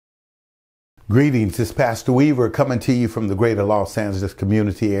Greetings, it's Pastor Weaver coming to you from the greater Los Angeles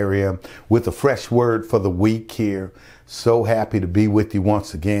community area with a fresh word for the week here. So happy to be with you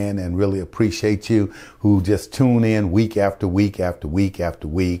once again and really appreciate you who just tune in week after week after week after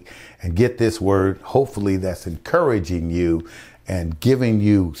week and get this word, hopefully that's encouraging you and giving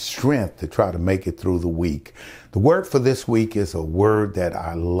you strength to try to make it through the week. The word for this week is a word that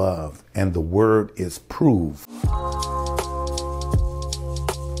I love, and the word is prove.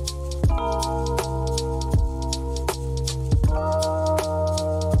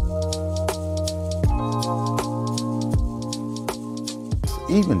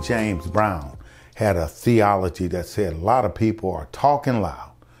 Even James Brown had a theology that said a lot of people are talking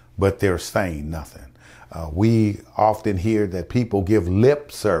loud, but they're saying nothing. We often hear that people give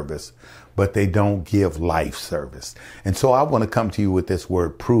lip service, but they don't give life service. And so I want to come to you with this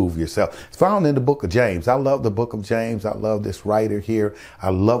word, prove yourself. It's found in the book of James. I love the book of James. I love this writer here. I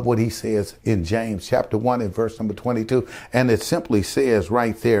love what he says in James chapter 1 and verse number 22. And it simply says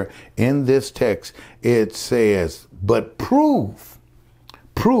right there in this text, it says, but prove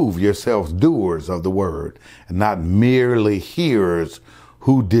yourselves doers of the word and not merely hearers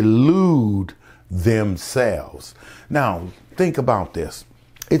who delude themselves. Now, think about this.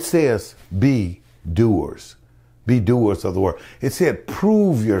 It says, be doers of the word. It said,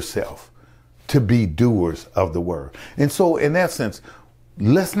 prove yourself to be doers of the word. And so in essence,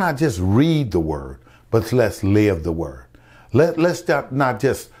 let's not just read the word, but let's live the word. Let's not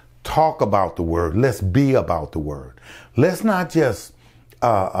just talk about the word. Let's be about the word. Let's not just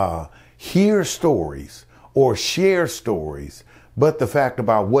hear stories or share stories, but the fact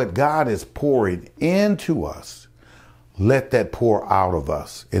about what God is pouring into us, let that pour out of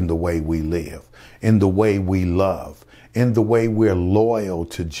us in the way we live, in the way we love, in the way we're loyal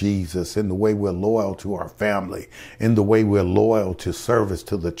to Jesus, in the way we're loyal to our family, in the way we're loyal to service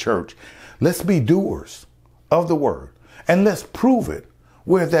to the church. Let's be doers of the word and let's prove it,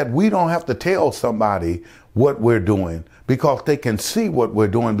 where that we don't have to tell somebody what we're doing because they can see what we're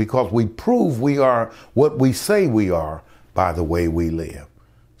doing, because we prove we are what we say we are by the way we live.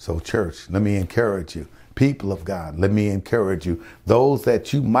 So church, let me encourage you. People of God, let me encourage you. Those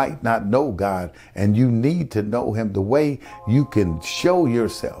that you might not know God and you need to know him, the way you can show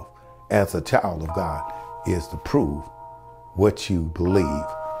yourself as a child of God is to prove what you believe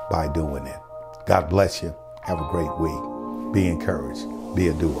by doing it. God bless you. Have a great week. Be encouraged. Be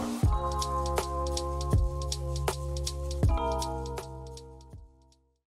a doer.